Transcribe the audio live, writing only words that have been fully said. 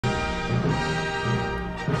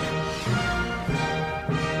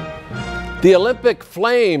The Olympic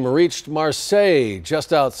flame reached Marseille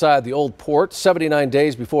just outside the old port 79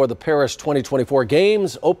 days before the Paris 2024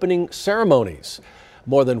 Games opening ceremonies.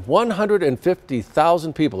 More than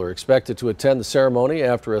 150,000 people are expected to attend the ceremony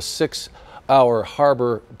after a 6-hour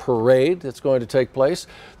harbor parade that's going to take place.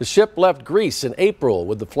 The ship left Greece in April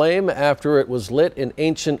with the flame after it was lit in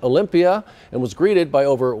ancient Olympia and was greeted by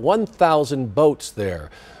over 1,000 boats there.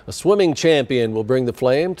 A swimming champion will bring the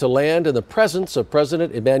flame to land in the presence of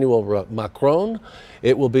President Emmanuel Macron.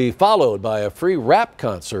 It will be followed by a free rap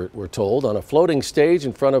concert, we're told, on a floating stage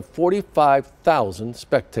in front of 45,000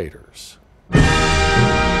 spectators.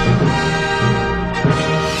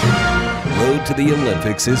 Road to the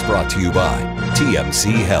Olympics is brought to you by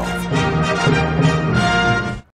TMC Health.